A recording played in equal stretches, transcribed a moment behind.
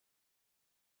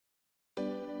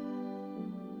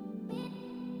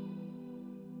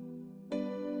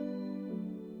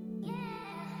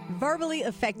Verbally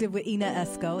Effective with Ina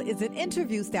Esco is an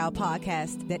interview-style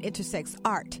podcast that intersects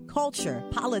art, culture,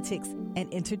 politics,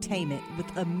 and entertainment with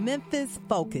a Memphis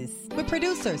focus. With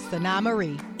producer Sana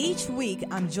Marie. Each week,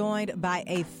 I'm joined by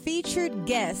a featured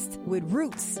guest with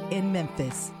roots in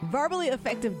Memphis. Verbally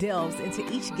Effective delves into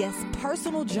each guest's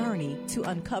personal journey to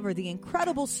uncover the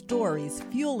incredible stories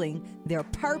fueling their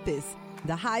purpose,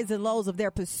 the highs and lows of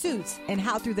their pursuits, and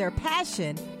how through their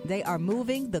passion, they are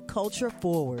moving the culture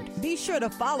forward. Be sure to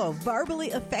follow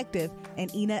Verbally Effective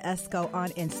and Ina Esco on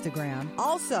Instagram.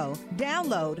 Also,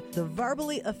 download the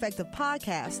Verbally Effective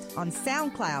podcast on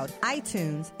SoundCloud,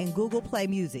 iTunes, and Google Play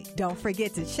Music. Don't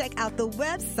forget to check out the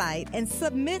website and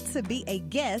submit to be a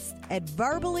guest at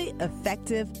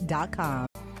verballyeffective.com.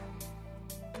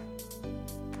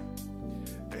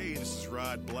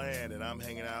 Rod Bland, and I'm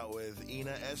hanging out with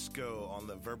Ina Esco on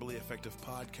the Verbally Effective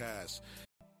podcast.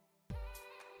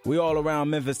 We all around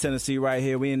Memphis, Tennessee right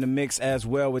here. We in the mix as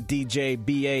well with DJ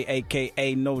BA,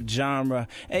 a.k.a. No Genre,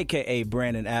 a.k.a.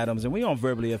 Brandon Adams. And we on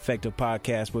Verbally Effective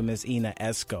podcast with Miss Ina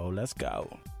Esco. Let's go.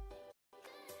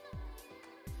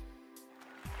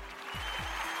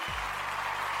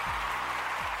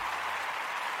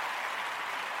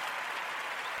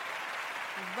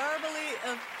 Verbally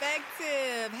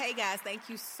Effective. Hey guys, thank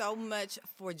you so much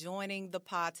for joining the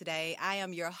pod today. I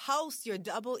am your host, your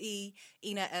double E,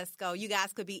 Ina Esco. You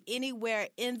guys could be anywhere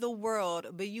in the world,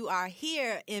 but you are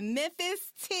here in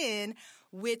Memphis 10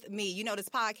 with me. You know, this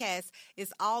podcast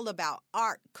is all about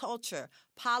art, culture,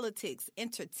 politics,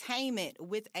 entertainment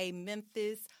with a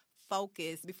Memphis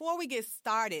focus. Before we get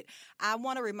started, I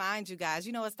want to remind you guys,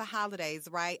 you know, it's the holidays,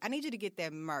 right? I need you to get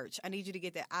that merch. I need you to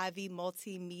get that Ivy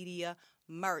Multimedia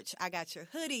merch. I got your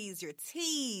hoodies, your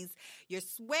tees, your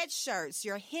sweatshirts,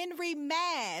 your Henry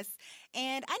mask,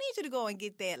 and I need you to go and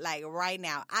get that like right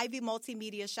now.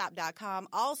 IvyMultimediaShop.com.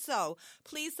 Also,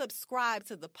 please subscribe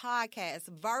to the podcast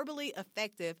Verbally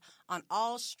Effective on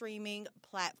all streaming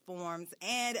platforms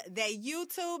and that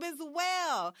YouTube as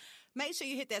well. Make sure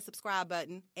you hit that subscribe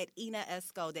button at Ina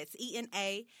Esco. That's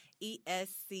ENAESCO.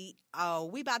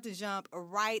 We about to jump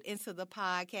right into the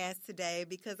podcast today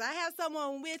because I have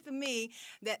someone with me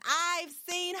that I've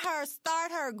seen her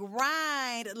start her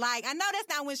grind. Like, I know that's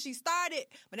not when she started,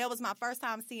 but that was my first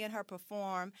time seeing her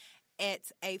perform at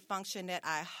a function that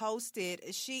I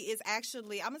hosted. She is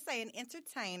actually, I'm going to say, an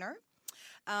entertainer.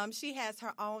 She has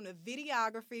her own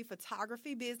videography,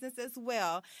 photography business as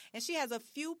well, and she has a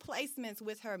few placements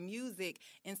with her music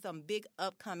in some big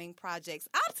upcoming projects.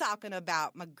 I'm talking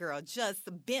about my girl, Just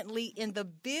Bentley in the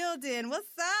building. What's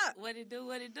up? What it do,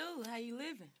 what it do? How you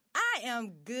living? I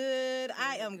am good.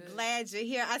 I am glad you're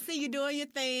here. I see you doing your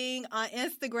thing on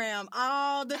Instagram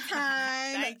all the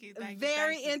time. Thank you.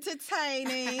 Very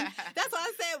entertaining. That's why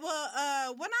I said,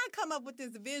 well, when I come up with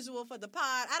this visual for the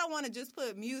pod, I don't want to just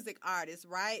put music artists,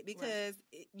 right? Because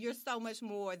you're so much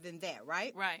more than that,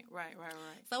 right? Right.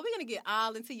 So we're going to get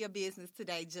all into your business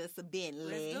today, Just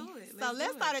Bentley. Let's do it.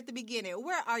 Let's start at the beginning.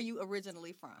 Where are you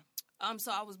originally from?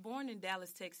 So I was born in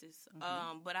Dallas, Texas,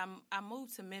 but I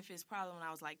moved to Memphis probably when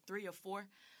I was like 3 or 4.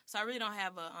 So I really don't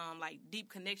have a like deep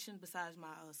connection besides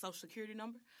my social security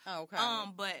number. Oh, okay.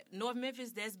 But North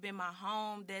Memphis, that's been my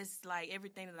home. That's like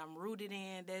everything that I'm rooted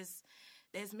in. That's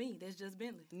me. That's Just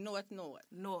Bentley. North.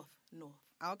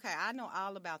 Okay, I know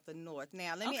all about the North.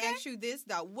 Now let me ask you this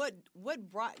though: what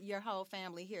brought your whole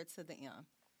family here to the M?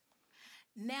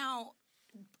 Now,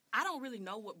 I don't really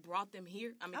know what brought them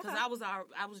here. I mean, because I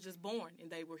was just born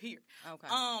and they were here. Okay.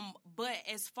 But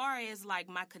as far as like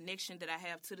my connection that I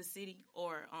have to the city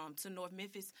or to North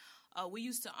Memphis, we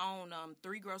used to own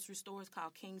 3 grocery stores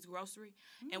called King's Grocery,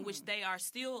 in which they are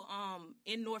still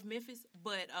in North Memphis,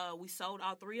 but we sold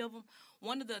all 3 of them.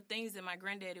 One of the things that my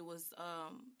granddaddy was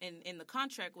in the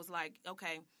contract was like,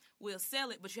 okay, we'll sell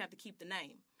it, but you have to keep the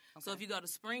name. Okay. So if you go to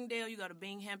Springdale, you go to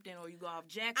Binghamton, or you go off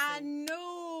Jackson. I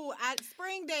knew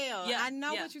Springdale. Yeah, I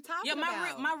know what you're talking about.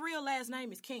 Yeah, my real last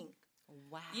name is King.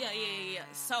 Wow. Yeah.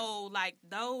 So, like,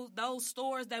 those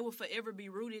stores, they will forever be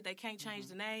rooted. They can't change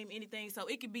the name, anything. So,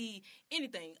 it could be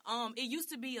anything. It used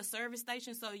to be a service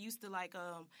station, so it used to, like,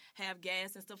 have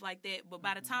gas and stuff like that. But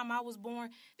by the time I was born,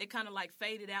 they kind of, like,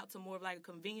 faded out to more of, like, a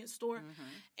convenience store.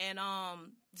 And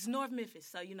it's North Memphis,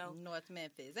 so, you know. North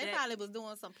Memphis. They probably was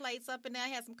doing some plates up in there,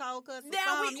 had some cold cuts.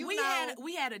 Yeah,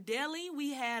 we had a deli.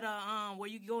 We had a where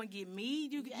you could go and get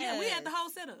meat. Yeah, we had the whole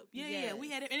setup. Yeah, we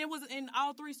had it. And it was in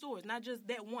all 3 stores, not just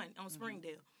that one on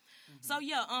Springdale. So,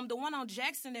 yeah, the one on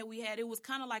Jackson that we had, it was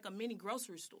kind of like a mini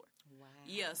grocery store. Wow.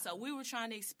 Yeah, so we were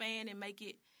trying to expand and make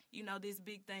it, you know, this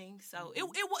big thing. So, it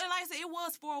like I said, it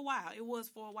was for a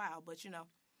while. But, you know.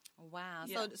 Wow.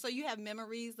 Yeah. So you have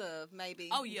memories of maybe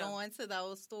yeah. going to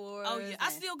those stores? Oh yeah,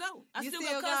 I still go. I still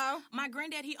go. 'Cause my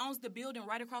granddad, he owns the building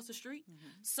right across the street.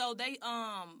 So they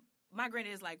my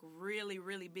granddad is like really,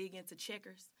 really big into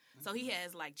checkers. So he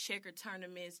has like checker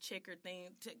tournaments, checker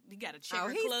thing. He got a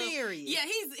checker club. Serious. Yeah,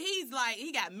 he's like,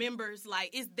 he got members.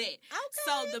 Like, it's that. Okay.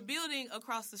 So the building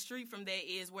across the street from that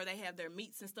is where they have their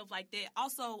meets and stuff like that.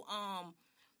 Also,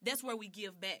 that's where we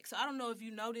give back. So I don't know if you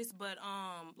noticed, but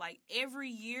like every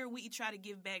year we try to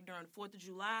give back during the 4th of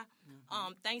July,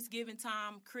 Thanksgiving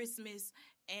time, Christmas,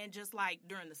 and just like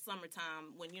during the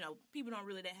summertime when, you know, people don't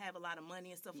really have a lot of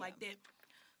money and stuff like that.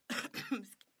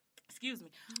 Excuse me.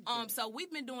 So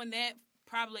we've been doing that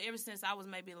probably ever since I was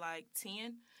maybe like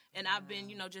 10. And I've been,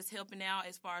 you know, just helping out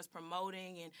as far as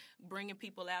promoting and bringing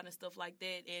people out and stuff like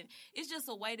that. And it's just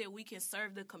a way that we can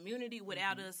serve the community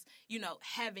without us, you know,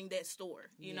 having that store.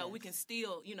 You know, we can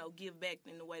still, you know, give back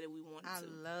in the way that we want to. I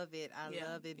love it. I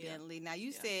love it, Bentley. Now,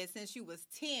 you said since you was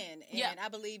 10, and I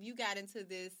believe you got into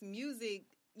this music,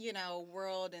 you know,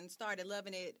 world and started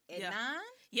loving it at 9?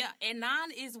 Yeah, at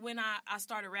 9 is when I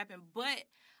started rapping, but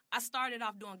I started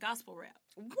off doing gospel rap.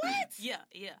 What? Yeah.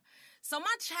 So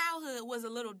my childhood was a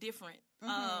little different.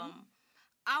 I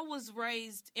was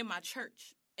raised in my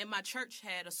church, and my church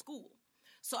had a school.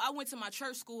 So I went to my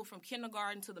church school from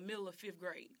kindergarten to the middle of 5th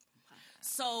grade. Wow.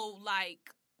 So,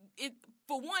 like,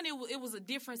 for one, it was a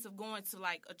difference of going to,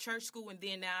 like, a church school, and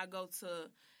then now I go to,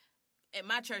 at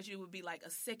my church, it would be, like, a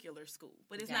secular school.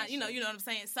 But it's not, you know what I'm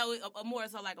saying? So, more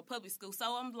so like a public school.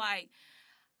 So I'm like,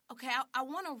 okay, I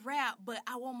want to rap, but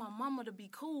I want my mama to be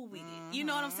cool with it. You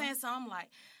know what I'm saying? So I'm like,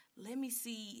 let me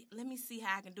see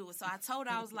how I can do it. So I told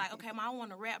her, I was like, okay, I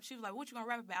want to rap. She was like, what you going to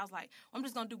rap about? I was like, I'm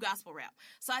just going to do gospel rap.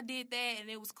 So I did that, and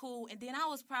it was cool. And then I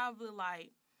was probably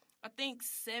like, I think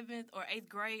 7th or 8th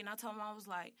grade, and I told her, I was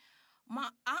like,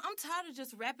 I'm tired of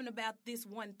just rapping about this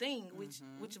one thing,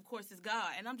 which of course is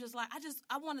God. And I'm just like,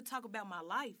 I want to talk about my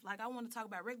life. Like, I want to talk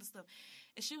about regular stuff.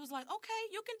 And she was like, okay,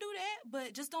 you can do that,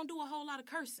 but just don't do a whole lot of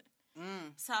cursing.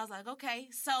 So I was like, okay.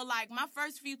 So, like, my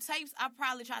first few tapes, I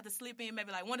probably tried to slip in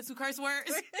maybe like 1 or 2 curse words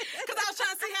because I was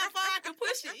trying to see how far I could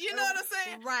push it. You know what I'm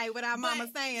saying? Right, without mama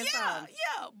saying something.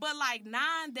 Yeah. But, like, 9,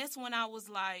 that's when I was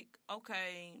like,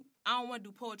 okay, I don't want to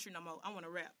do poetry no more. I want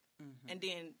to rap. And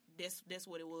then that's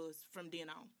what it was from then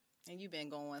on. And you've been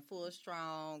going full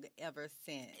strong ever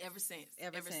since. Ever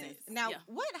since. Now,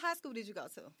 what high school did you go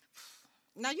to?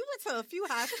 Now, you went to a few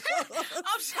high schools. I'm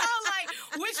trying, like,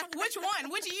 which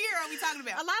one? Which year are we talking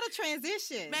about? A lot of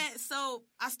transition. Man, so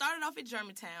I started off at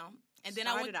Germantown. And then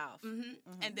I went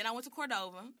to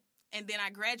Cordova. And then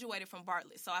I graduated from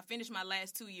Bartlett. So I finished my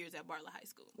last 2 years at Bartlett High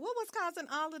School. What was causing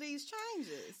all of these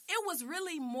changes? It was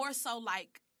really more so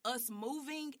like us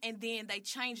moving, and then they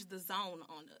changed the zone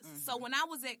on us. So when I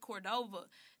was at Cordova,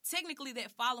 technically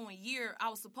that following year, I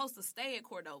was supposed to stay at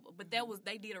Cordova, but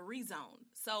they did a rezone.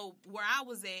 So where I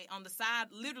was at, on the side,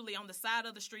 literally on the side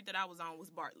of the street that I was on was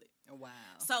Bartlett. Wow.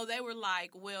 So they were like,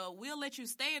 well, we'll let you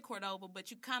stay at Cordova, but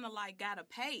you kind of like got to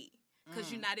pay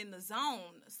because you're not in the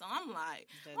zone. So I'm like,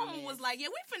 mama was like, yeah,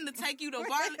 we finna take you to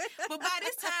Bartlett. But by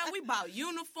this time, we bought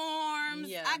uniforms.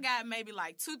 Yeah. I got maybe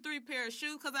like 2-3 pair of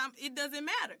shoes because it doesn't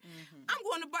matter. I'm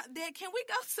going to Bartlett. Dad, can we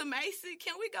go to Macy?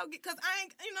 Can we go get, because I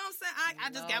ain't, you know what I'm saying? I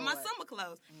just got my summer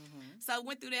clothes. So I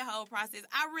went through that whole process.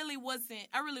 I really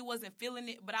wasn't feeling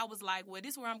it, but I was like, well,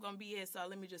 this is where I'm going to be at, so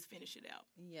let me just finish it out.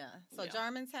 Yeah. So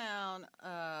Germantown,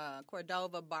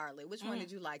 Cordova, Bartlett. Which one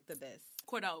did you like the best?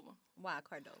 Cordova. Why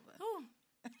Cordova?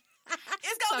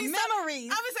 It's gonna be memories.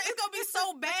 I would say it's gonna be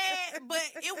so bad, but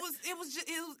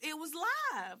it was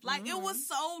live. Like it was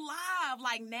so live.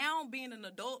 Like now being an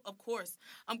adult, of course,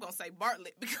 I'm gonna say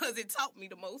Bartlett because it taught me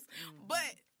the most. But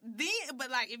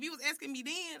like if you was asking me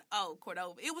then,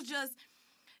 Cordova. It was just.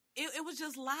 It was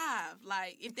just live,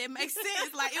 like, if that makes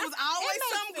sense. Like, it was always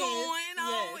something going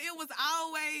on. Yes. It was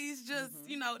always just,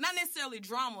 you know, not necessarily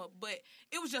drama, but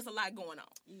it was just a lot going on.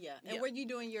 Yeah. And were you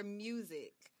doing your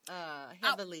music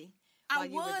heavily while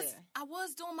you were there? I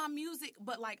was doing my music,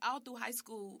 but, like, all through high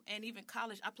school and even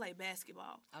college, I played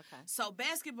basketball. Okay. So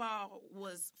basketball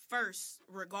was first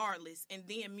regardless, and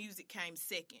then music came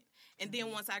second. And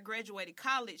then once I graduated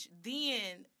college,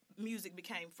 then music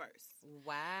became first.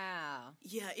 Wow.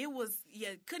 Yeah, it was,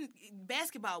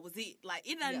 basketball was it. Like,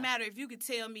 it doesn't matter if you could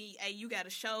tell me, hey, you got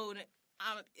a show.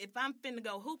 If I'm finna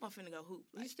go hoop, I'm finna go hoop.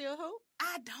 Like, you still hoop?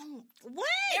 I don't. What?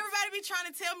 Everybody be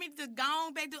trying to tell me to go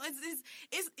on back to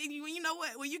it's you know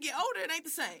what? When you get older, it ain't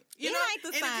the same. You know? Ain't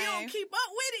the same. And if you don't keep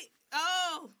up with it,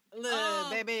 Look,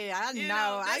 baby, I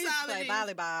know. I used to play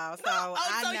volleyball, so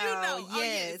I know. You know.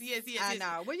 Yes, yes. I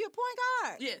know. Were you a point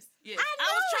guard? Yes. I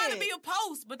was trying to be a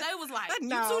post, but they was like,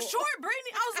 No. "You too short,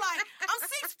 Brittany." I was like, "I'm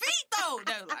 6 feet though."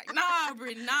 They were like, "Nah,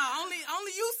 Brittany, nah, only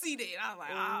you see that." I was like,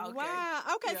 "Oh, okay." Wow.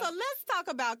 Okay, Yeah. so let's talk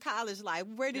about college life.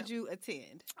 Where did you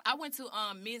attend? I went to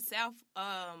Mid-South.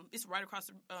 It's right across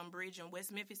the bridge in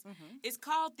West Memphis. Mm-hmm. It's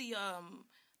called the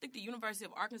I think the University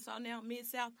of Arkansas now,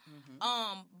 Mid-South.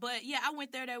 But yeah, I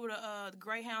went there. They were the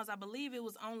Greyhounds. I believe it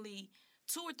was only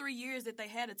 2 or 3 years that they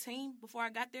had a team before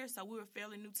I got there, so we were a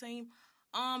fairly new team.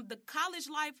 The college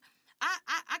life,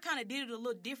 I kind of did it a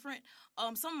little different.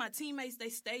 Some of my teammates, they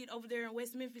stayed over there in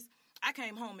West Memphis. I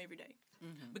came home every day.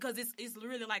 Because it's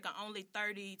really like an only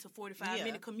 30 to 45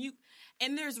 minute commute,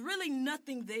 and there's really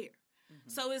nothing there.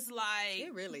 So it's like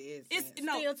It really is. It's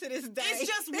Still to this day. It's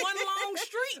just one long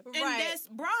street, and Right. that's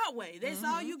Broadway. That's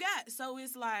all you got. So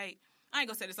it's like, I ain't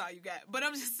gonna say that's all you got, but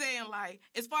I'm just saying, like,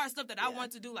 as far as stuff that I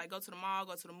want to do, like go to the mall,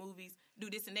 go to the movies, do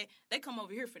this and that, they come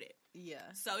over here for that.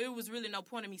 Yeah. So it was really no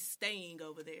point in me staying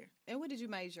over there. And what did you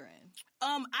major in?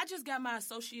 I just got my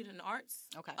associate in arts.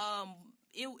 Okay.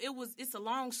 It's a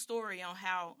long story on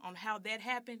how that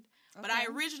happened. But I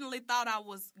originally thought I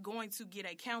was going to get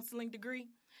a counseling degree.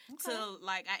 Till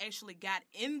like I actually got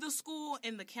in the school,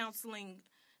 and the counseling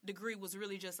degree was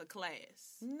really just a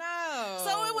class. No.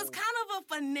 So it was kind of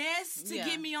a finesse to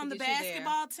get me on the get you there.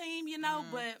 basketball team, you know.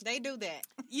 But They do that.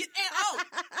 if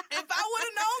I would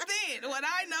have known then what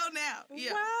I know now,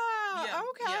 yeah. Wow. Yeah,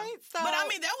 Okay. yeah. So, But I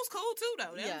mean, that was cool too,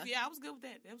 though. Yeah. I was good with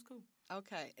that. That was cool.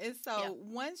 okay. And so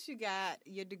once you got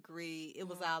your degree, it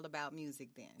was all about music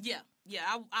then. Yeah.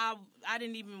 I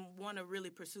didn't even want to really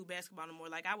pursue basketball no more.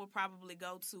 Like, I would probably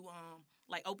go to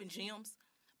like open gyms,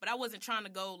 but I wasn't trying to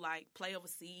go like play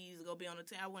overseas or go be on the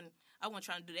team. I wasn't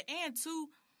trying to do that. And two,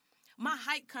 my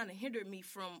height kind of hindered me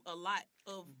from a lot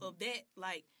of that.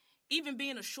 Like, even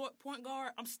being a short point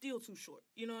guard, I'm still too short.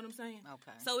 You know what I'm saying?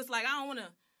 Okay. So it's like I don't want to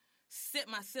set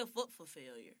myself up for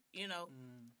failure. You know,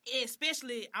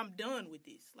 especially I'm done with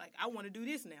this. Like, I want to do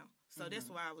this now. So that's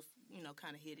why I was,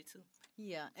 kind of headed to.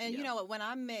 Yeah. And you know what? When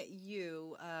I met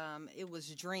you, it was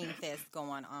Dream Fest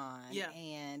going on. Yeah.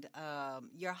 And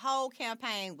your whole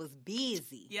campaign was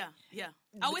busy. Yeah.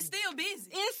 Oh, it's still busy.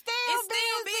 It's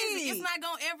still busy. It's not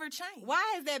gonna ever change. Why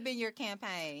has that been your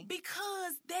campaign?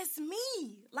 Because that's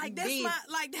me. Like, that's Busy.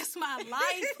 that's my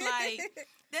life. Like,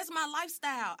 that's my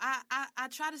lifestyle. I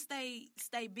try to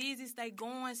stay busy, stay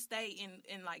going, stay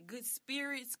in like good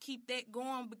spirits, keep that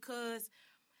going, because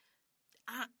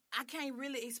I can't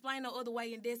really explain no other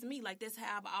way, and that's me. Like, that's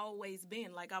how I've always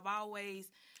been. Like, I've always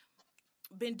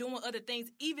been doing other things,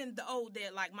 even though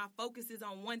that, like, my focus is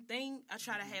on one thing. I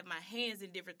try to have my hands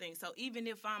in different things. So even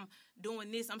if I'm doing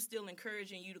this, I'm still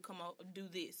encouraging you to come out do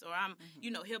this, or I'm,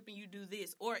 helping you do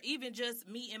this, or even just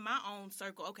me in my own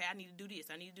circle. Okay, I need to do this.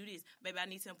 I need to do this. Maybe I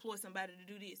need to employ somebody to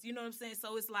do this. You know what I'm saying?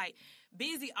 So it's like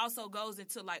busy also goes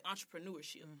into like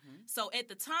entrepreneurship. So at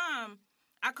the time,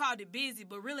 I called it busy,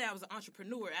 but really I was an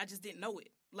entrepreneur. I just didn't know it.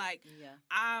 Like,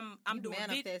 I'm You doing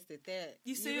manifested that.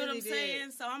 You see really what I'm did.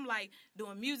 saying? So I'm like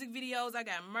doing music videos. I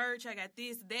got merch. I got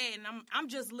this, that, and I'm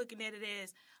just looking at it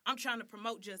as I'm trying to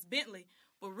promote Just Bentley.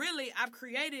 But really, I've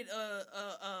created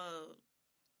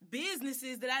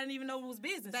businesses that I didn't even know was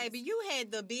businesses. Baby, you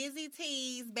had the busy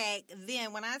tees back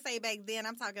then. When I say back then,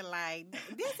 I'm talking like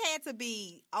this had to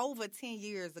be over 10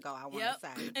 years ago, I want to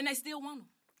say. And they still want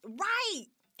them. Right.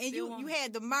 And Still you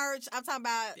had the merch. I'm talking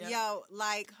about, Yep.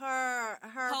 her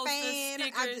Posters, fan.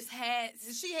 stickers,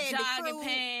 hats, she had jogging the crew.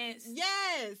 pants.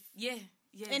 Yes.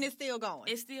 Yeah. And it's still going.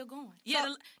 It's still going.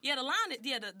 Yeah, the line,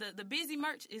 the busy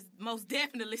merch is most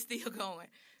definitely still going.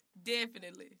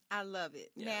 Definitely. I love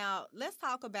it. Yeah. Now, let's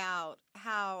talk about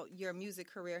how your music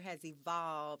career has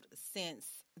evolved since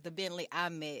the Bentley I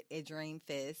met at Dream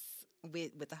Fest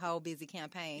with the whole busy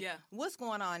campaign. Yeah. What's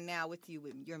going on now with you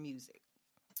with your music?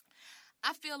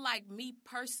 I feel like me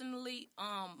personally,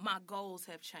 my goals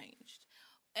have changed.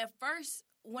 At first,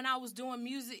 when I was doing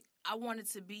music, I wanted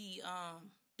to be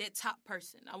that top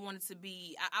person. I wanted to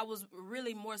be, I was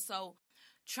really more so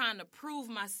trying to prove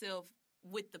myself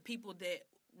with the people that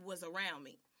was around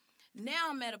me. Now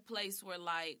I'm at a place where,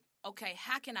 like, okay,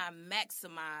 how can I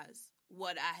maximize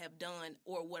what I have done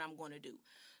or what I'm going to do?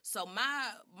 So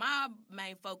my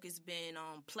main focus been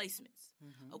on placements.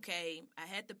 Okay, I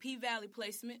had the P-Valley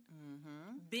placement,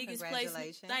 biggest placement.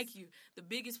 Congratulations. Thank you. The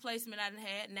biggest placement I done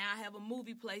had. Now I have a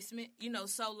movie placement.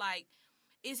 So like,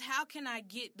 it's how can I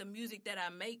get the music that I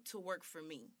make to work for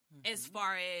me as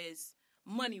far as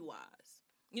money-wise.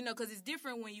 You know, because it's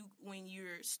different when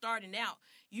you're starting out.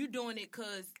 You doing it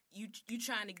because you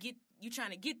trying to get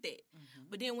that. Mm-hmm.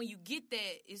 But then when you get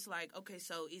that, it's like, okay,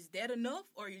 so is that enough,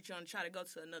 or are you trying to go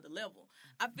to another level?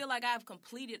 Mm-hmm. I feel like I've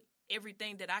completed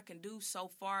everything that I can do so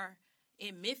far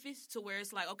in Memphis, to where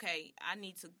it's like, okay,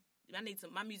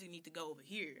 my music need to go over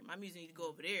here. My music need to go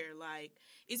over there. Like,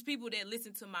 it's people that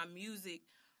listen to my music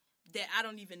that I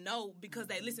don't even know because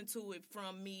they listen to it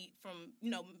from me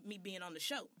being on the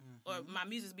show, or my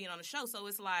music being on the show. So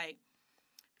it's like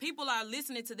people are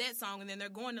listening to that song and then they're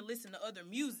going to listen to other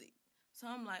music. So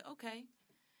I'm like, okay,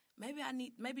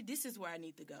 maybe this is where I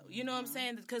need to go. You know what I'm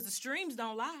saying? Because the streams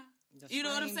don't lie. You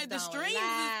know what I'm saying? The streams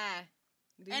lie.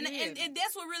 And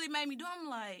that's what really made me do. I'm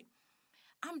like,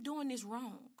 I'm doing this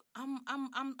wrong.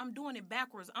 I'm doing it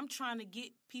backwards. I'm trying to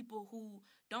get people who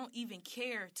don't even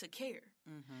care to care.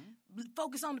 Mm-hmm.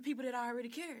 Focus on the people that already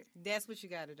care. That's what you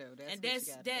got to do.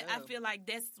 I feel like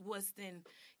that's what's then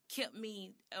kept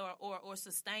me or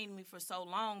sustained me for so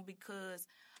long, because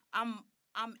I'm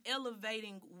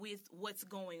elevating with what's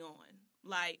going on.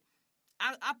 Like,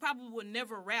 I probably would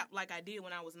never rap like I did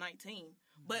when I was 19.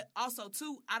 But also,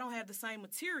 too, I don't have the same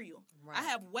material. Right. I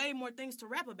have way more things to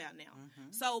rap about now.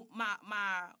 Mm-hmm. So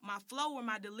my flow or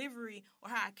my delivery or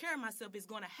how I carry myself is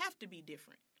going to have to be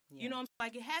different. Yeah. You know what I'm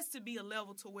saying? Like, it has to be a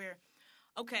level to where,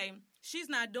 okay, she's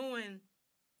not doing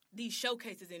these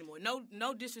showcases anymore.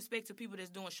 No disrespect to people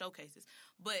that's doing showcases.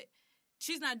 But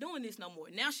she's not doing this no more.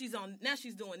 Now she's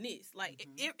doing this. Like,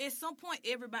 at some point,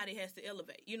 everybody has to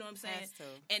elevate. You know what I'm saying? Has to.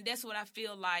 And that's what I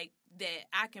feel like that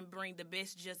I can bring the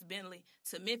best Just Bentley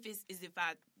to Memphis, is if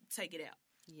I take it out.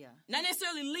 Yeah. Not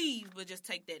necessarily leave, but just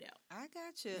take that out. I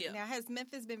got you. Yeah. Now, has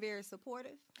Memphis been very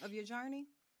supportive of your journey?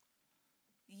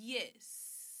 Yes.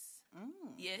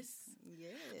 Yes.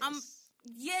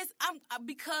 Yes.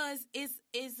 Because it's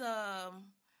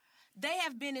they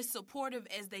have been as supportive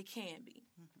as they can be.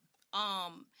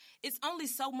 It's only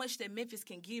so much that Memphis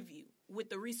can give you with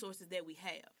the resources that we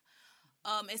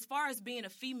have. As far as being a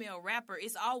female rapper,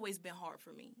 it's always been hard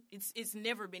for me. It's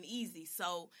never been easy.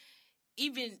 So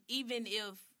even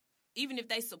if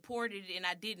they supported it and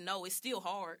I didn't know, it's still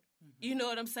hard. Mm-hmm. You know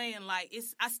what I'm saying? Like,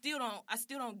 I still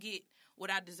don't get what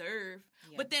I deserve.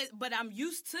 Yeah. But I'm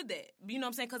used to that. You know what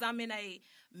I'm saying? Because I'm in a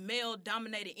male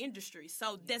dominated industry.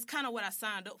 So that's kind of what I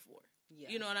signed up for. Yeah.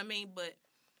 You know what I mean? But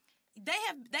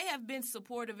they have been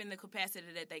supportive in the capacity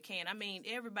that they can. I mean,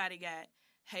 everybody got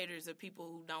haters or people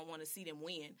who don't want to see them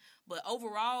win. But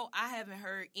overall, I haven't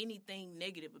heard anything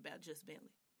negative about Just Bentley.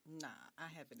 Nah, I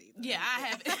haven't either. Yeah, I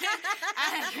haven't.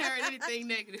 I haven't heard anything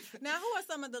negative. Now, who are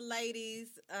some of the ladies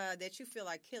that you feel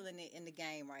like killing it in the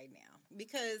game right now?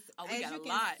 Because as you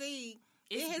can see,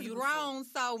 it has grown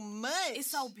so much.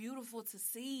 It's so beautiful to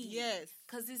see. Yes.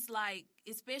 Because it's like,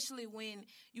 especially when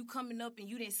you coming up and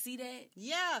you didn't see that.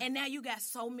 Yeah. And now you got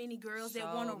so many girls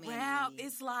that want to rap.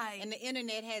 It's like. And the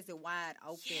internet has it wide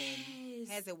open. Yes.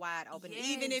 Has it wide open. Yes.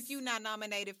 Even if you're not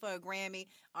nominated for a Grammy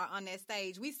or on that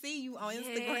stage, we see you on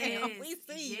Instagram. We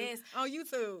see you on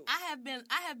YouTube. I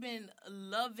have been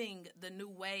loving the new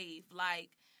wave. Like,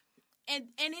 and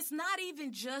it's not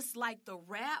even just like the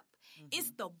rap.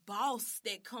 It's the boss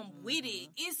that come with it.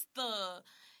 It's the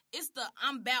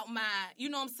I'm about my, you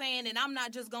know what I'm saying? And I'm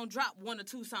not just going to drop 1 or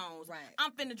 2 songs. Right.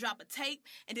 I'm finna drop a tape,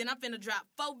 and then I'm finna drop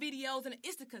 4 videos, and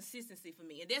it's the consistency for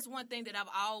me. And that's one thing that I've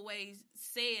always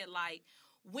said, like,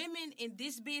 women in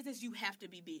this business, you have to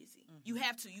be busy. You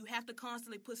have to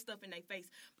constantly put stuff in their face,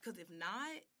 because if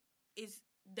not,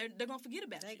 they're going to forget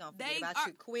about you. They're going to forget about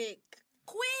you quick.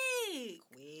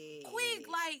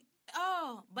 Like,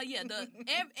 but yeah,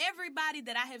 everybody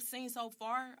that I have seen so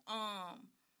far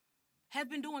has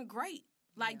been doing great.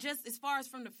 Like, just as far as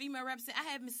from the female rap scene, I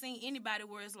haven't seen anybody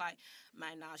where it's like,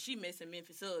 man, nah, she messing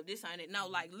Memphis up, this ain't it. No,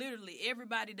 like, literally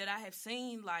everybody that I have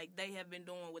seen, like, they have been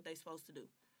doing what they supposed to do.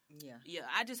 Yeah,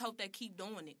 I just hope they keep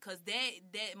doing it, because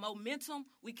that momentum,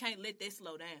 we can't let that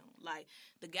slow down. Like,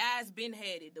 the guys been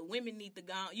had it, the women need to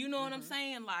go, you know what I'm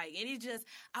saying? Like, and it just,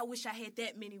 I wish I had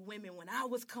that many women when I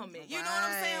was coming. You know what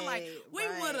I'm saying? Like, we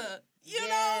would have, you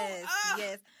know.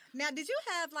 Yes. Now, did you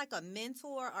have like a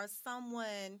mentor or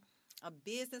someone, a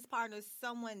business partner,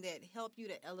 someone that helped you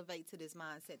to elevate to this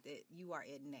mindset that you are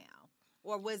at now?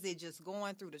 Or was it just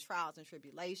going through the trials and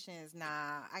tribulations?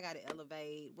 Nah, I got to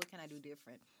elevate. What can I do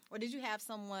different? Or did you have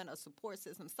someone, a support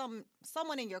system,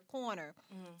 someone in your corner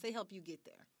to help you get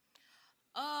there?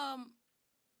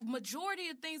 Majority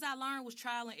of things I learned was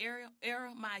trial and error,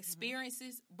 my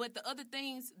experiences. But the other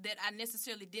things that I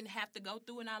necessarily didn't have to go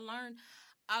through and I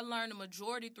learned the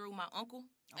majority through my uncle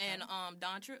and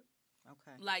Don Tripp.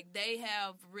 Okay. Like, they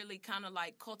have really kind of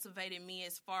like cultivated me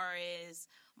as far as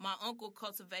my uncle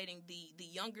cultivating the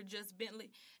younger Just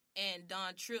Bentley, and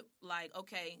Don Tripp, like,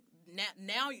 okay,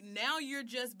 now you're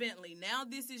Just Bentley. Now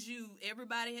this is you.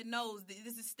 Everybody knows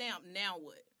this is Stamp. Now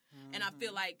what? Mm-hmm. And I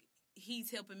feel like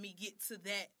he's helping me get to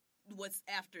that. What's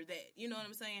after that? You know what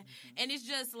I'm saying? Mm-hmm. And it's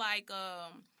just like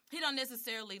he don't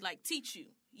necessarily like teach you.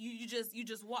 You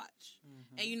just watch,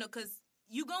 and you know, because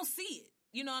you gonna see it.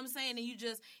 You know what I'm saying? And you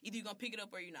just either you're gonna pick it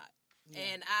up or you're not. Yeah.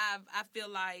 And I feel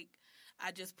like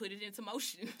I just put it into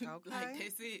motion. Okay. Like,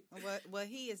 that's it. Well,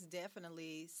 he is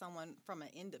definitely someone from an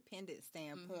independent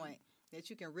standpoint that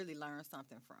you can really learn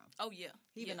something from. Oh, yeah.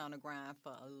 He's been on the grind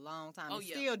for a long time.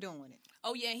 He's still doing it.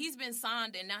 Oh, yeah. He's been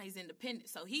signed, and now he's independent.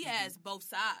 So he has both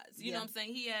sides. You know what I'm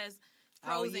saying? He has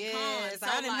pros and cons. So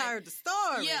I didn't heard the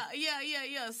story.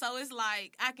 Yeah. So it's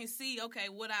like I can see, okay,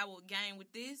 what I would gain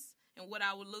with this and what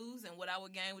I would lose and what I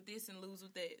would gain with this and lose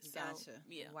with that. So, gotcha.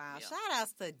 Yeah. Wow. Yeah. Shout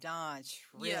outs to Don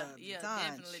Tripp. Yeah,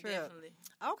 Don definitely.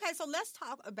 Okay, so let's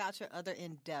talk about your other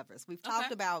endeavors. We've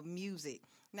talked about music.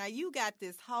 Now, you got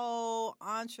this whole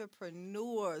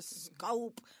entrepreneur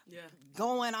scope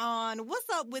going on. What's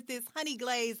up with this Honey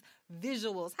Glaze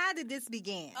Visuals? How did this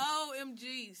begin?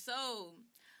 OMG. So,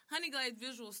 Honey Glaze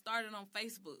Visuals started on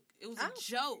Facebook. It was a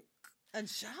joke. A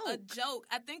joke? A joke.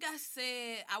 I think I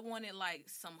said I wanted, like,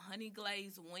 some honey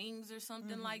glazed wings or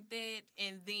something like that.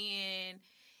 And then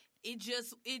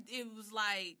it was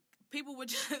like, people were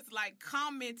just, like,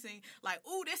 commenting, like,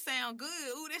 ooh, that sound good.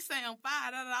 Ooh, that sound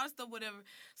fire. All stuff, whatever.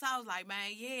 So I was like,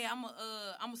 man, yeah, I'm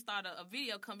going to start a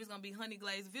video company. It's going to be Honey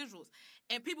Glazed Visuals.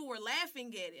 And people were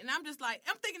laughing at it. And I'm just like,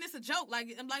 I'm thinking it's a joke.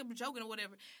 Like, I'm joking or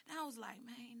whatever. And I was like,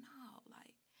 man, no.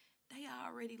 Like, they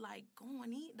already, like,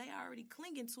 going in. They already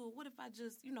clinging to it. What if I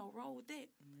just, roll with that?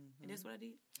 And that's what I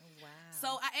did. Oh, wow.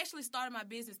 So I actually started my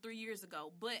business 3 years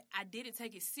ago, but I didn't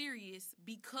take it serious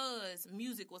because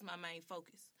music was my main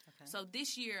focus. Okay. So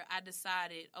this year I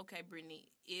decided, okay, Brittany,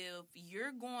 if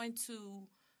you're going to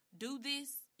do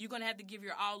this, you're going to have to give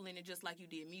your all in it just like you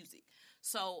did music.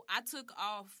 So I took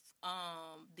off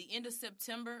the end of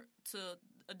September to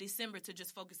December to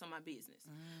just focus on my business.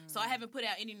 So I haven't put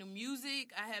out any new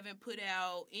music. I haven't put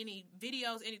out any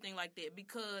videos, anything like that,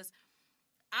 because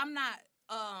I'm not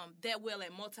that well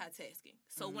at multitasking.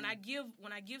 So when I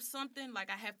give something, like,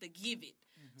 I have to give it.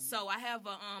 So I have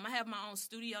my own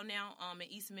studio now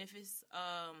in East Memphis.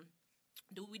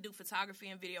 We do photography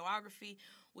and videography.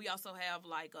 We also have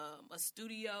like a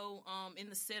studio in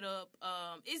the setup.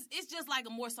 It's just like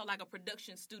more so like a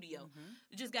production studio.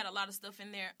 We just got a lot of stuff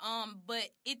in there. But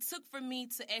it took for me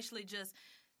to actually just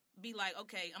be like,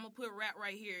 okay, I'm gonna put rap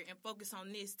right here and focus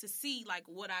on this to see like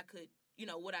what I could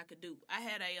do.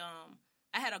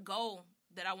 I had a goal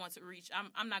that I want to reach.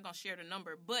 I'm not gonna share the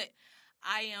number, but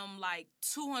I am like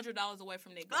 $200 away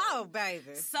from that goal. Oh,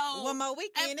 baby. So one more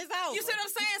weekend is over. You see what I'm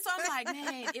saying? So I'm like,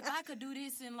 man, if I could do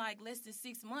this in like less than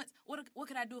 6 months, what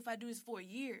could I do if I do this for a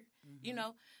year?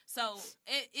 So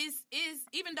it is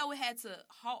even though it had to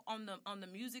halt on the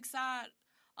music side,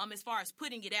 as far as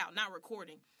putting it out, not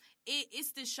recording, it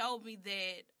still showed me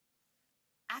that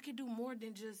I could do more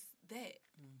than just that.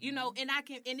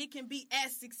 And it can be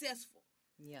as successful.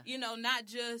 Yeah. Not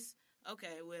just,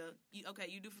 okay, well, you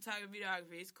do photography,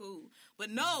 videography, it's cool. But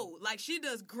no, like, she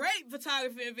does great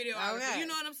photography and videography. Okay. You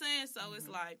know what I'm saying? So it's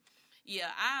like, yeah,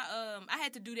 I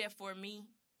had to do that for me,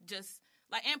 just,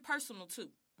 like, and personal, too.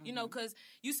 Because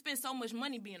you spend so much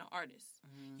money being an artist.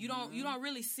 You don't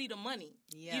really see the money.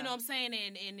 Yeah. You know what I'm saying?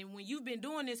 And when you've been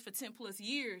doing this for 10 plus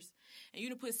years and you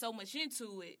done put so much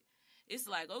into it, it's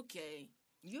like, okay.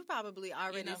 You've probably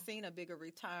already seen a bigger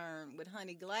return with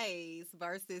Honey Glaze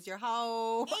versus your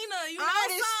whole artistry.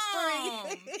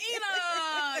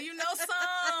 You know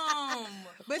some.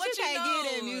 But you can't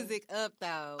get that music up,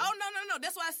 though. Oh, no.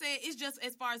 That's why I said it's just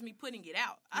as far as me putting it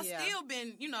out. I still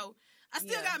been, I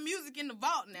still got music in the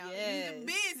vault now. Yes. I'm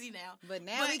busy now. But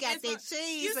now we got that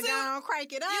cheese to go on,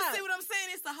 crank it up. You see what I'm saying?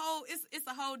 It's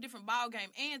a whole different ball game.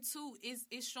 And two,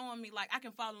 it's showing me like I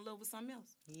can fall in love with something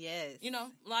else. Yes.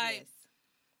 Yes.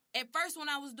 At first, when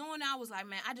I was doing it, I was like,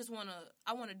 man,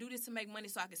 I want to do this to make money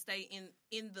so I can stay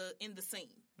in the scene.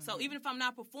 So even if I'm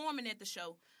not performing at the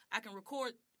show, I can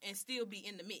record and still be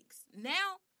in the mix.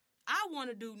 Now, I want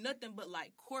to do nothing but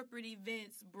like corporate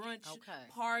events, brunch,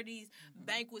 parties,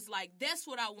 banquets. Like, that's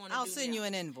what I want to do. I'll send you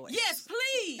an invoice. Yes,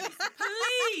 please.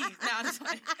 Please. No, I'm just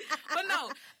like, but no,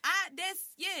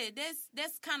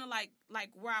 that's kind of like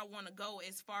where I want to go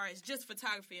as far as just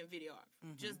photography and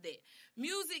videography. Just that.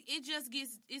 Music, it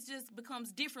just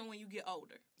becomes different when you get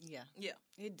older. Yeah. Yeah.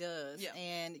 It does. Yeah.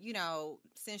 And,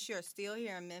 since you're still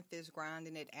here in Memphis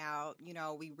grinding it out,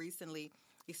 we recently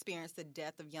experienced the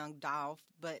death of young Dolph.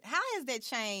 But how has that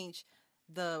changed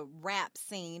the rap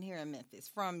scene here in Memphis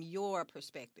from your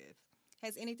perspective?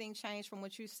 Has anything changed from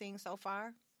what you've seen so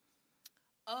far?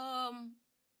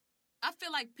 I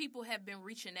feel like people have been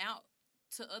reaching out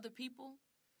to other people,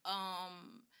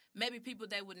 maybe people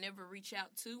they would never reach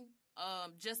out to,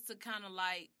 just to kind of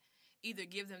like either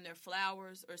give them their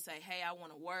flowers or say, hey, I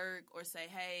want to work, or say,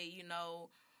 hey, you know,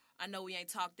 I know we ain't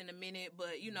talked in a minute,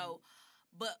 but, you know,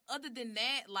 but other than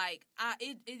that, like,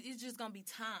 it's just going to be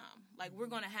time. Like, we're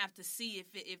going to have to see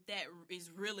if that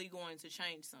is really going to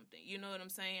change something. You know what I'm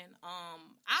saying?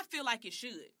 I feel like it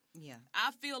should. Yeah.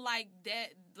 I feel like that,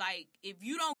 like, if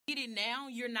you don't get it now,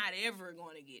 you're not ever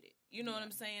going to get it. You know what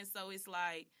I'm saying? So it's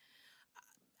like,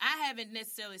 I haven't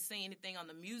necessarily seen anything on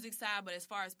the music side, but as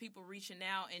far as people reaching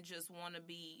out and just want to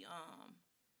be,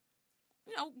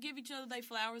 you know, give each other their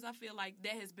flowers, I feel like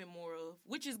that has been more of,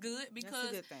 which is good because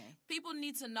That's a good thing. People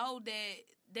need to know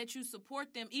that you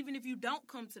support them, even if you don't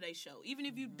come to their show, even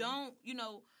if you don't, you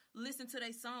know, listen to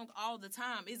their song all the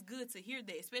time. It's good to hear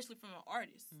that, especially from an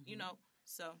artist, you know,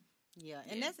 so. Yeah,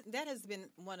 and that has been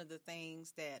one of the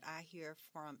things that I hear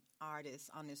from artists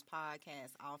on this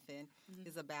podcast often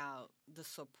is about the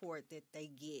support that they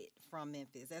get from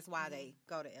Memphis. That's why they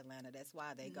go to Atlanta. That's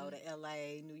why they go to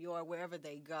L.A., New York, wherever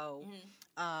they go.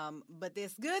 But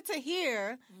it's good to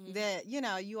hear that, you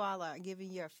know, you all are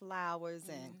giving your flowers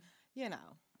and, you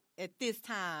know, at this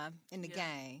time in the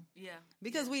game. Yeah.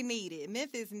 Because we need it.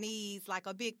 Memphis needs like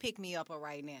a big pick-me-upper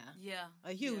right now. Yeah.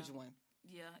 A huge one.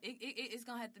 Yeah, it's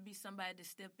gonna have to be somebody to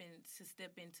step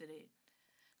into that,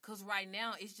 cause right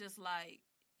now it's just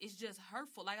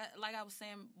hurtful. Like I was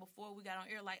saying before we got on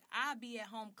air, like I be at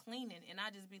home cleaning and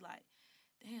I just be like,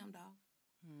 damn dog,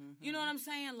 you know what I'm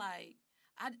saying? Like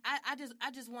I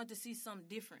just want to see something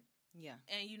different. Yeah,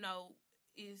 and you know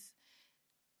it's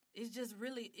just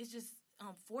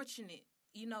unfortunate,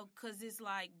 you know, cause it's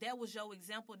like that was your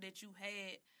example that you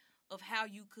had of how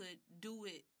you could do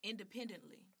it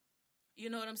independently. You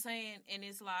know what I'm saying? And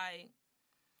it's like,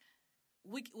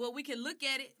 we can look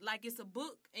at it like it's a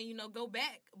book and, you know, go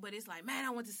back. But it's like, man, I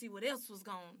want to see what else was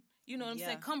going, you know what I'm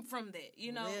saying, come from that,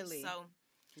 you know? Really? So,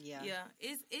 yeah,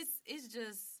 it's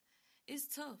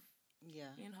tough.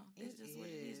 Yeah. You know, it's just what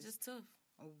it is. It's just tough.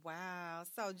 Wow.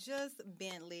 So just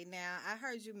Bentley. Now, I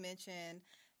heard you mention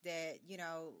that, you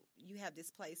know, you have this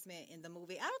placement in the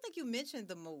movie. I don't think you mentioned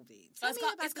the movie. Tell me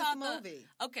about this movie.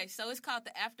 Okay, so it's called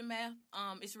The Aftermath.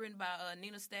 It's written by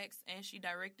Nina Stacks, and she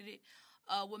directed it.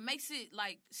 What makes it,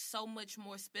 like, so much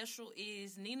more special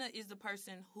is Nina is the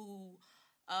person who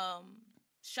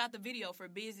shot the video for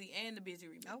Busy and the Busy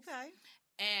remix. Okay.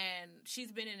 And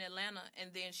she's been in Atlanta,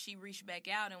 and then she reached back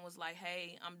out and was like,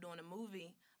 hey, I'm doing a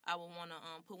movie. I would want to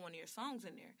put one of your songs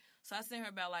in there. So I sent her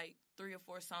about, like, 3 or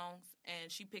 4 songs,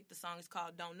 and she picked the song. It's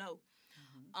called Don't Know.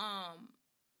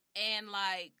 And,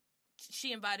 like,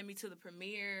 she invited me to the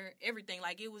premiere, everything.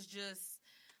 Like, it was just,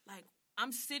 like,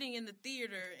 I'm sitting in the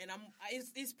theater, and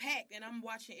it's packed, and I'm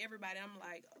watching everybody. I'm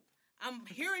like, I'm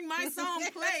hearing my song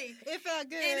play. It felt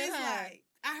good. And it's like,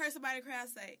 I heard somebody in the crowd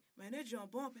say, man, that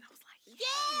jump bumping. I was like,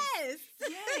 yes.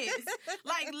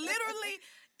 Like, literally,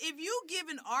 if you give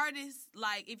an artist,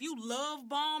 like, if you love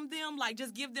bomb them, like,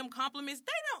 just give them compliments,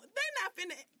 they're not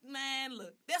finna, man,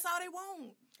 look, that's all they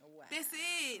want. Wow. That's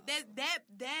it.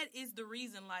 That is the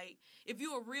reason, like, if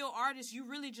you're a real artist, you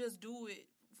really just do it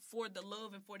for the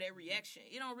love and for that reaction.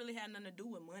 It don't really have nothing to do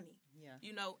with money. Yeah.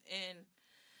 You know, and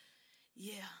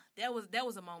yeah, that was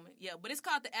a moment. Yeah, but it's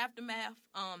called The Aftermath.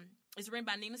 It's written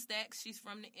by Nina Stacks. She's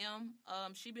from the M.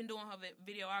 She been doing her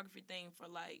videography thing for,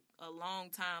 like, a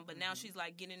long time, but now she's,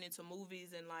 like, getting into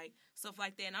movies and, like, stuff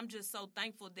like that. And I'm just so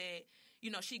thankful that,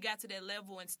 you know, she got to that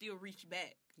level and still reached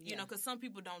back, you know, because some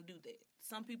people don't do that.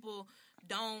 Some people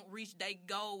don't reach, they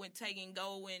go and take and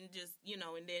go and just, you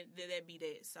know, and then that be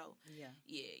that. So, yeah.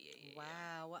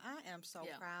 Wow. Well, I am so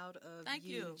proud of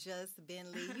you, Just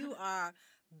Bentley. You are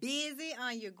busy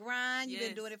on your grind. You've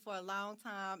been doing it for a long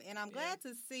time. And I'm glad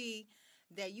to see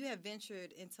that you have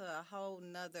ventured into a whole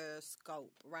nother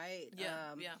scope, right?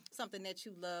 Something that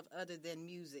you love other than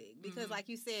music. Because like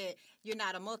you said, you're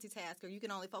not a multitasker. You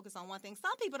can only focus on one thing.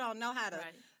 Some people don't know how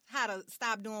to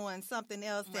stop doing something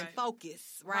else and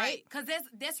focus, right? Because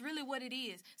that's really what it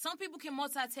is. Some people can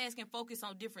multitask and focus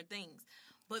on different things.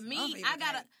 But me, I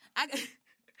gotta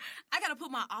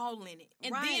put my all in it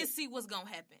and then see what's gonna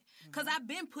happen. Because I've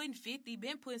been putting 50,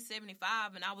 been putting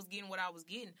 75, and I was getting what I was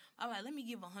getting. All right, let me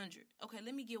give 100. Okay,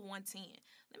 let me give 110.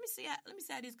 Let me see how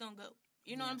this gonna go.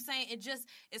 You know what I'm saying? And just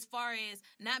as far as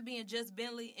not being Just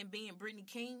Bentley and being Brittany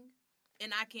King,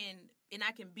 and I can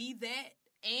be that,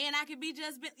 and I can be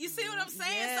Just Bentley. You see what I'm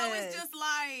saying? So it's just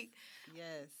like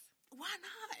why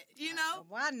not? You know?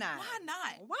 Why not? Why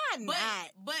not? Why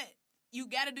not? But you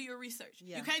got to do your research.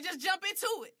 Yeah. You can't just jump into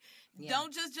it. Yeah.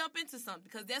 Don't just jump into something,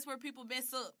 because that's where people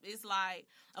mess up. It's like,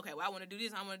 okay, well, I want to do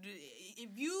this. I want to do this. If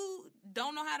you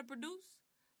don't know how to produce,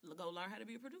 go learn how to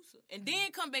be a producer. And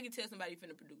then come back and tell somebody you're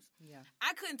finna produce. Yeah.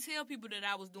 I couldn't tell people that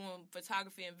I was doing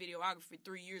photography and videography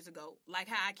 3 years ago like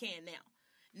how I can now.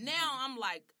 Now I'm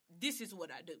like, this is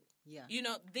what I do. Yeah. You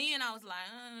know, then I was like,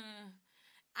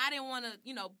 I didn't want to,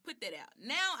 put that out.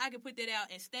 Now I can put that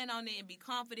out and stand on it and be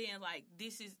confident and like,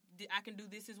 I can do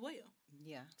this as well.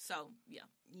 Yeah. So, yeah.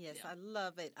 Yes, Yeah. I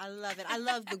love it. I love it. I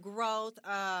love the growth.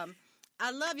 I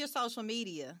love your social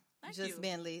media. Thank Just you.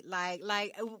 Bentley. Like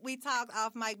we talked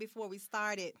off mic before we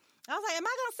started. I was like, am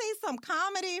I gonna see some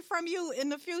comedy from you in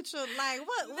the future? Like,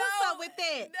 what's up with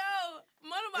that? No.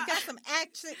 You got some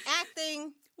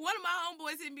acting. One of my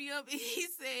homeboys hit me up. He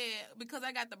said, because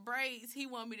I got the braids, he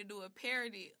wanted me to do a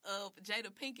parody of Jada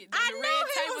Pinkett. I the knew Red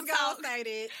he Table was Talk. gonna say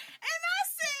that. And I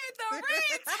said, the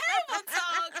Red Table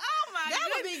Talk. Oh my god, That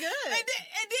would be good.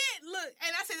 And then look,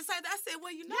 and I said the same thing. I said,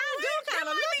 well, you know, Y'all do kind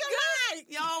of look alike.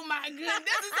 Oh my goodness,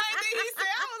 that's the same thing he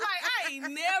said. I was like, I ain't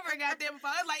never got that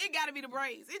before. It's like, it got to be the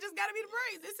braids. It just got to be the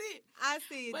braids. That's it. I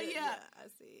see it. But yeah. I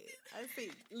see it. I see.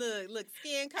 Look,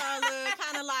 skin color,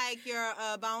 kind of like your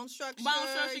bone structure. Bone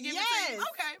structure. Give it to Yes. you.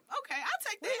 Okay. I'll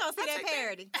take that. We gonna see I'll that take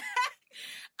parody.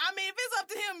 I mean, if it's up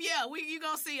to him, yeah, you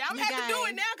gonna see it. I'm You happy to do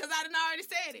gang. it now because I done already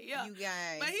said it. Yeah. You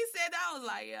guys. But he said that, I was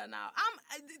like, yeah, no.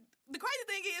 The crazy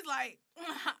thing is, like,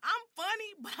 I'm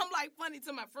funny, but I'm like funny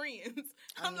to my friends.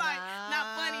 I'm like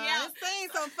not funny out. It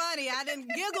seems so funny. I done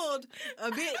giggled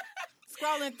a bit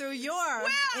scrolling through your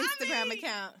Instagram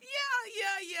account. Yeah.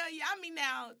 I mean,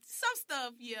 now some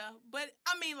stuff, yeah, but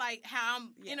I mean, like how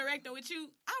I'm interacting with you,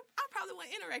 I probably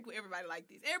wouldn't interact with everybody like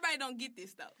this. Everybody don't get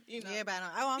this though, you know. Everybody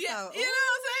don't. Oh, I'm Yeah, so. you know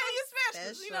what I'm saying? You're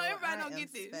special. Special. You know, everybody I don't am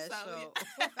get this. special. So,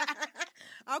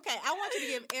 yeah. Okay, I want you to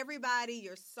give everybody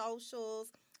your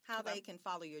socials, how they can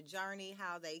follow your journey,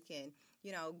 how they can,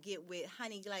 get with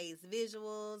Honey Glaze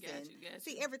Visuals Got and you.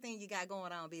 see everything you got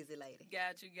going on, busy lady.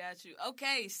 Got you.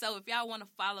 Okay, so if y'all want to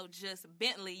follow Just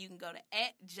Bentley, you can go to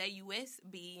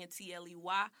 @JUSBENTLEY.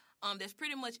 There's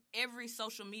pretty much every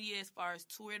social media as far as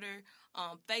Twitter,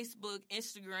 Facebook,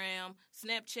 Instagram,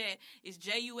 Snapchat. It's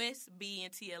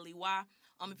JUSBENTLEY.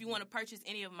 If you want to purchase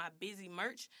any of my busy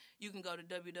merch, you can go to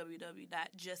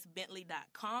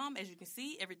www.justbentley.com. As you can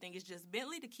see, everything is Just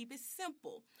Bentley to keep it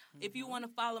simple. Mm-hmm. If you want to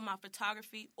follow my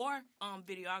photography or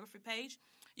videography page,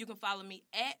 you can follow me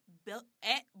at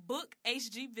Book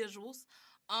HG Visuals.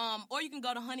 Or you can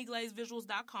go to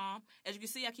honeyglazevisuals.com. As you can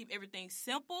see, I keep everything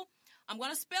simple. I'm going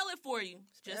to spell it for you,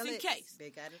 just in case.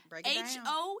 Break it down.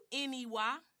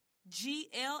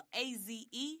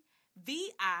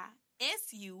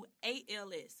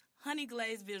 HoneyGlazeVisuals.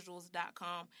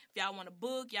 Honeyglazevisuals.com. If y'all want to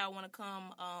book, y'all want to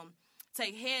come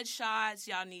take headshots,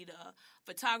 y'all need a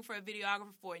photographer, a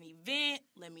videographer for an event,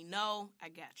 let me know. I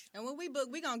got you. And when we book,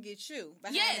 we going to get you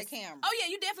behind the camera. Oh, yeah,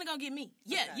 you definitely going to get me.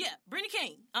 Yeah, Okay. Brittany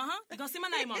King. You're going to see my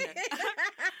name on there.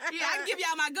 Yeah, I can give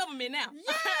y'all my government now.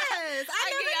 Yes,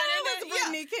 I never knew it was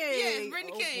Brittany King. Yes,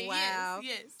 Brittany King. Wow.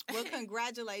 Yes. Well,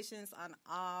 congratulations on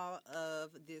all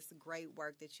of this great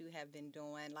work that you have been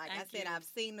doing. Like Thank I said, you. I've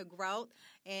seen the growth.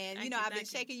 And, Thank you, I've been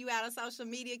thank you. checking you out on social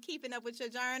media, keeping up with your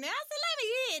journey. I said, let me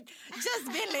hit Just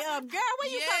Bentley up. Girl,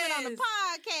 when you coming on the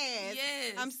podcast?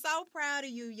 Yes. I'm so proud of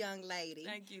you, young lady.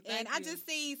 Thank you. And I just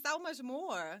see so much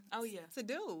more Oh, yeah. to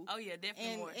do. Oh, yeah,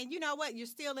 definitely more. And you know what? You're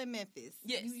still in Memphis.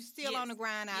 Yes, You're still yes, on the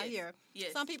grind out yes, here.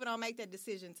 yes. Some people don't make that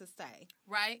decision to stay.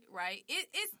 Right.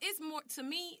 It's more, to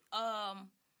me, I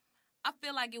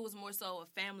feel like it was more so a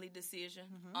family decision.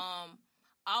 Mm-hmm.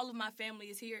 All of my family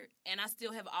is here, and I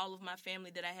still have all of my family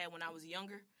that I had when I was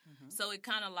younger. Mm-hmm. So it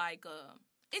kind of like,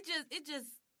 it just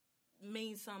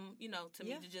means something, to me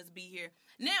Yeah. to just be here.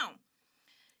 Now,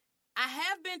 I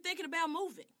have been thinking about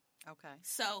moving. Okay.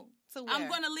 So To I'm where?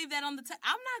 going to leave that on the table.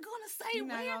 I'm not going to say You're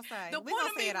not where. gonna say. The We point gonna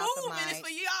of say me it off the moving is mic.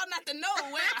 for y'all not to know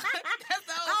where. That's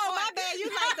the whole Oh, point. my bad. You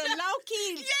like the low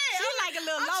key. Yeah, She like a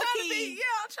little I'm low trying to key be,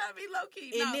 I'm trying to be low key.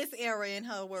 in No. this era in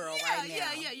her world Yeah, right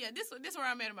now. yeah. This where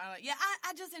I'm at in my life. Yeah, I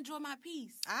just enjoy my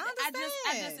peace. I I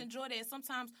understand. just enjoy that.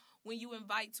 Sometimes when you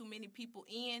invite too many people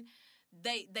in,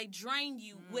 they drain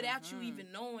you without you even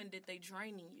knowing that they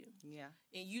draining you. Yeah.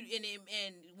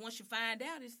 And once you find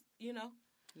out, it's Yeah.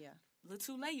 a little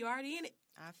too late. You're already in it.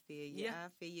 I feel you. Yeah. I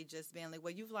feel you, Just Bentley.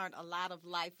 Well, you've learned a lot of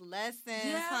life lessons,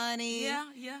 Yeah, honey. Yeah.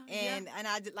 And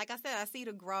like I said, I see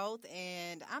the growth,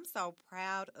 and I'm so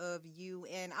proud of you.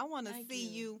 And I want to Thank see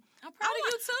you. you. I'm proud of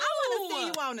you too. I want to see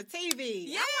you on the TV.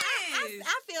 Yes.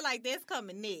 I feel like that's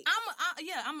coming next.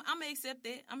 I'm gonna accept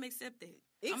that. I'm gonna accept that.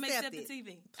 I'm gonna accept the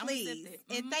TV. Please.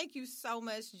 And thank you so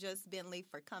much, Just Bentley,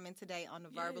 for coming today on the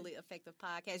Verbally Effective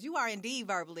Podcast. You are indeed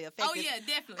verbally effective. Oh, yeah,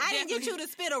 definitely. I didn't get you to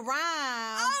spit a rhyme.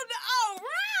 Oh,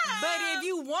 rhyme. But if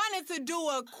you wanted to do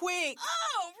a quick... rhyme.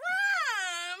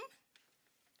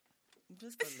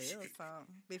 Just a little something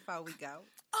before we go.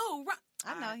 Oh, rhyme.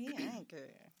 I know he ain't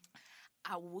good.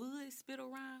 I would spit a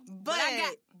rhyme,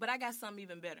 but I got something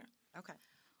even better. Okay.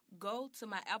 Go to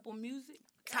my Apple Music,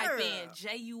 type in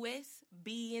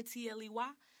JUSBENTLEY,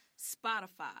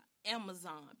 Spotify,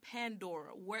 Amazon,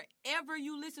 Pandora, wherever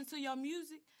you listen to your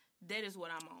music, that is what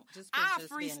I'm on. I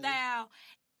freestyle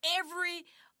every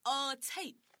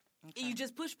tape. Okay. And you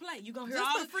just push play. You gonna hear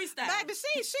all the freestyle. Baby,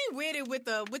 she with it with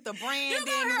the branding. You gonna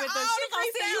hear with all she the gonna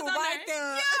see you right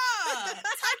there. Yeah,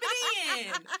 type it in.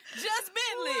 Just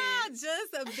Bentley. Wow,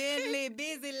 Just a Bentley,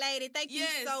 busy lady. Thank you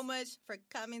so much for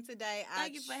coming today.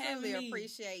 Thank you for having me. I truly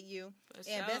appreciate you. For and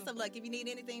sure. Best of luck. If you need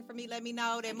anything from me, let me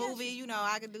know. That movie, you know,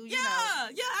 I can do. Yeah, I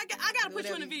gotta put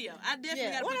you in the video. I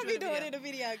definitely gotta put you in the video. What are we doing in the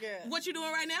video, girl? What you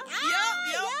doing right now?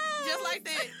 Yep. Just like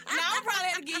that. Now I'm probably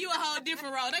have to give you a whole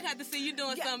different role. They have to see you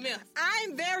doing something else.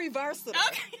 I'm very versatile.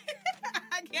 Okay.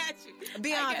 I got you.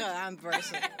 Bianca, I'm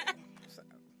versatile. So,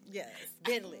 yes,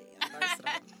 Bentley, I'm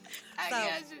versatile. I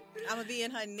got you. I'm going to be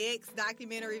in her next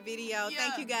documentary video. Yeah.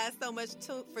 Thank you guys so much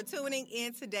for tuning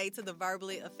in today to the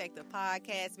Verbally Effective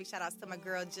Podcast. Big shout outs to my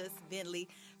girl, Just Bentley,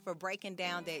 for breaking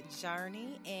down that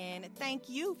journey. And thank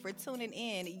you for tuning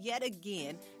in yet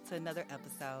again to another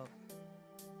episode.